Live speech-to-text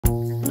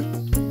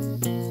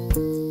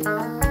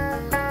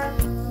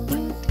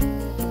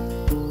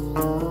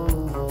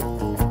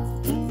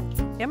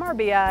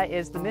MRBI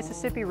is the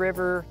Mississippi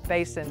River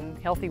Basin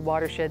Healthy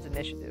Watersheds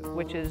Initiative,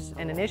 which is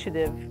an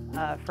initiative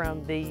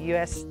from the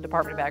U.S.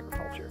 Department of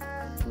Agriculture.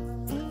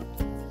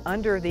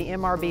 Under the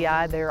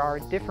MRBI, there are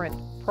different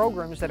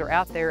programs that are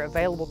out there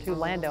available to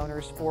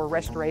landowners for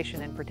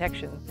restoration and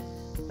protection.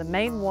 The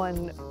main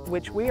one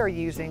which we are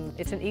using,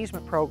 it's an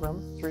easement program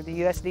through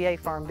the USDA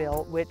Farm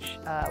Bill, which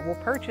will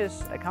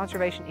purchase a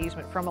conservation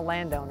easement from a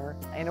landowner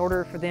in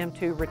order for them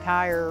to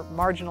retire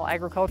marginal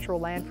agricultural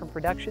land from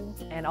production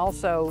and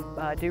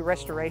also do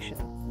restoration.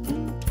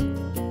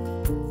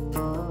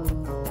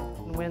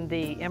 When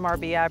the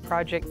MRBI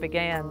project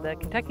began, the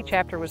Kentucky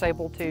chapter was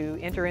able to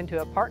enter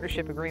into a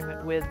partnership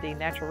agreement with the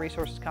Natural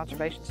Resources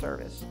Conservation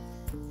Service.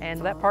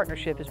 And that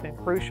partnership has been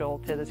crucial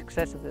to the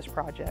success of this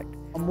project.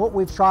 What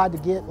we've tried to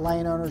get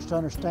landowners to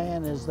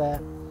understand is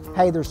that,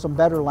 hey, there's some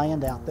better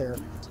land out there.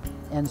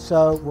 And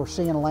so we're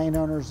seeing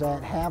landowners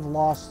that have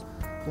lost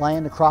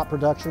land to crop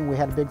production. We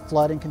had a big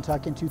flood in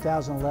Kentucky in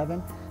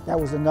 2011. That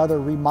was another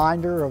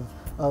reminder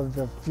of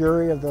the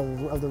fury of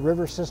the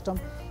river system.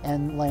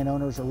 And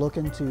landowners are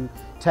looking to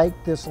take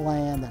this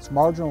land that's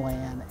marginal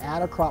land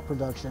out of crop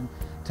production,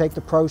 take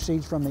the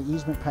proceeds from the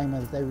easement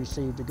payment that they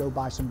received to go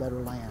buy some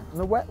better land. And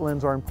the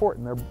wetlands are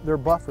important. They're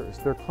buffers,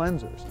 they're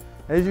cleansers.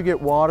 As you get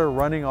water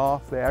running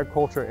off the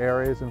agriculture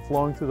areas and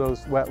flowing through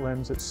those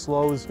wetlands, it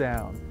slows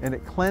down and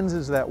it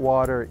cleanses that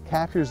water, it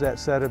captures that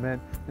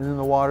sediment, and then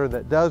the water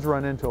that does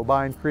run into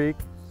Obion Creek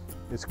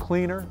is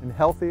cleaner and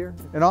healthier.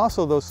 And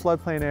also those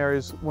floodplain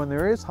areas, when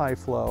there is high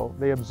flow,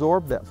 they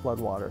absorb that flood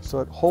water. So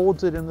it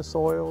holds it in the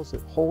soils,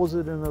 it holds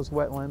it in those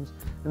wetlands,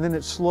 and then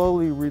it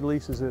slowly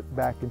releases it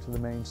back into the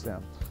main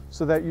stem,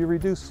 so that you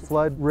reduce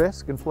flood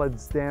risk and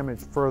flood damage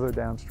further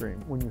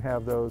downstream when you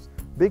have those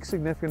big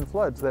significant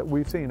floods that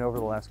we've seen over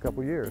the last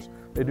couple of years.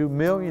 They do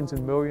millions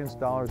and millions of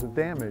dollars of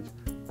damage,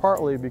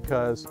 partly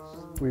because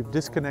we've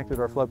disconnected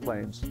our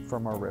floodplains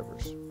from our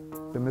rivers.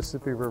 The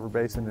Mississippi River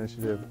Basin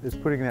Initiative is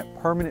putting that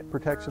permanent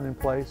protection in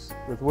place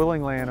with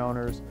willing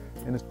landowners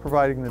and is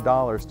providing the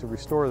dollars to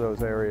restore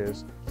those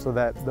areas so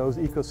that those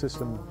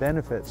ecosystem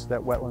benefits that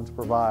wetlands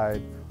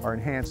provide are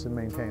enhanced and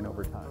maintained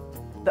over time.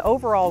 The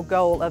overall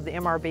goal of the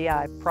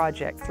MRBI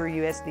project through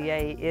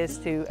USDA is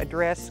to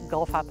address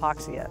Gulf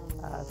hypoxia,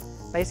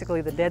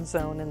 basically the dead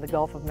zone in the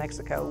Gulf of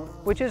Mexico,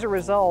 which is a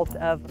result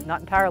of,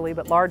 not entirely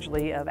but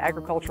largely, of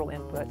agricultural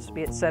inputs,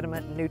 be it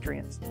sediment and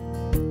nutrients.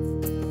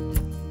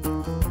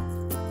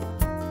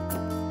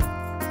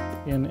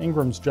 In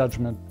Ingram's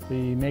judgment,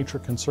 the Nature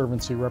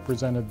Conservancy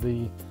represented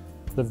the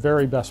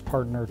very best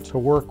partner to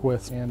work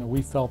with, and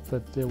we felt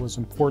that it was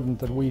important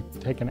that we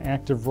take an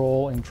active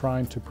role in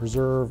trying to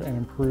preserve and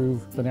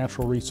improve the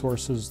natural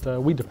resources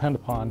that we depend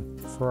upon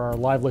for our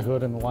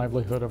livelihood and the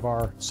livelihood of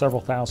our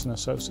several thousand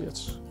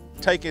associates.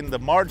 Taking the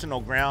marginal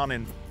ground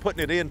and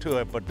putting it into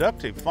a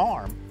productive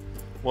farm,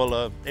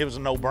 well, it was a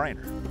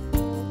no-brainer.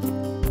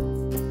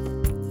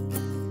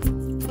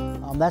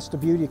 That's the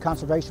beauty of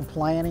conservation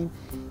planning.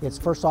 It's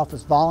first off,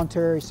 it's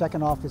voluntary.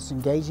 Second off, it's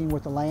engaging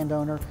with the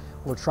landowner.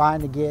 We're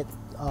trying to get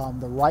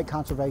the right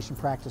conservation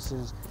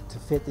practices to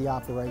fit the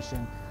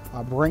operation,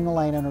 bring the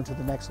landowner to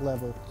the next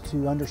level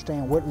to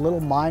understand what little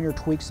minor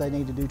tweaks they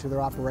need to do to their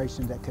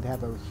operation that could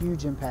have a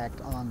huge impact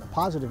a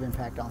positive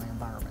impact on the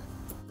environment.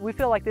 We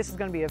feel like this is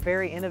going to be a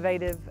very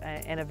innovative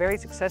and a very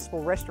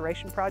successful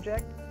restoration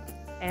project.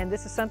 And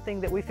this is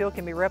something that we feel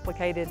can be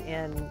replicated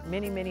in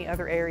many, many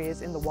other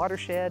areas in the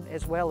watershed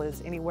as well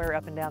as anywhere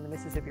up and down the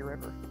Mississippi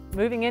River.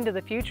 Moving into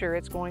the future,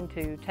 it's going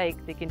to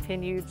take the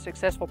continued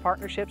successful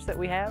partnerships that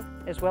we have,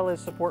 as well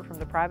as support from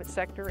the private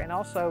sector and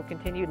also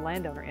continued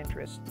landowner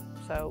interest.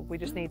 So we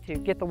just need to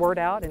get the word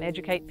out and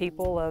educate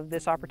people of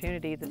this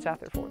opportunity that's out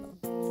there for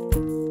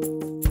them.